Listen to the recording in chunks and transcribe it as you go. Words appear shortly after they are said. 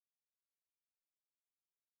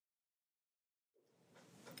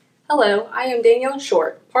Hello, I am Danielle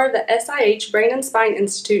Short, part of the SIH Brain and Spine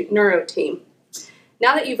Institute Neuro Team.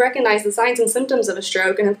 Now that you've recognized the signs and symptoms of a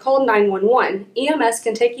stroke and have called 911, EMS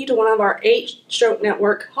can take you to one of our 8 stroke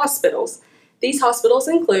network hospitals. These hospitals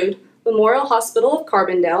include Memorial Hospital of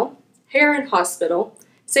Carbondale, Heron Hospital,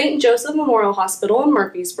 St. Joseph Memorial Hospital in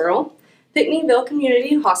Murfreesboro, Pinckneyville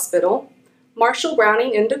Community Hospital, Marshall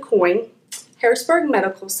Browning in DuQuoin, Harrisburg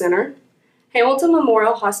Medical Center, Hamilton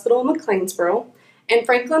Memorial Hospital in McLeansboro, and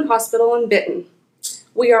Franklin Hospital in Benton.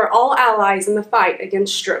 We are all allies in the fight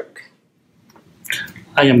against stroke.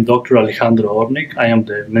 I am Dr. Alejandro Ornik. I am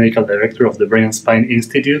the Medical Director of the Brain and Spine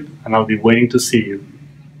Institute, and I'll be waiting to see you.